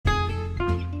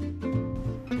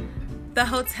the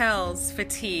hotels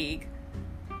fatigue,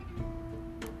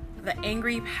 the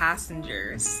angry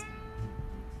passengers,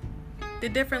 the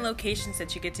different locations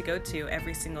that you get to go to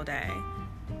every single day,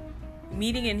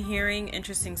 meeting and hearing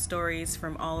interesting stories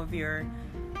from all of your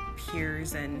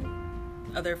peers and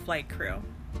other flight crew.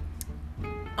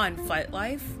 On Flight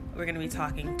Life, we're going to be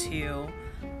talking to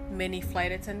many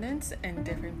flight attendants and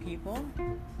different people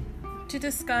to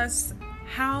discuss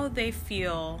how they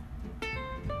feel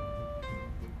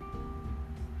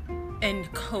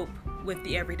and cope with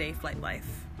the everyday flight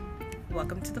life.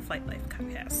 Welcome to the Flight Life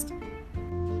podcast.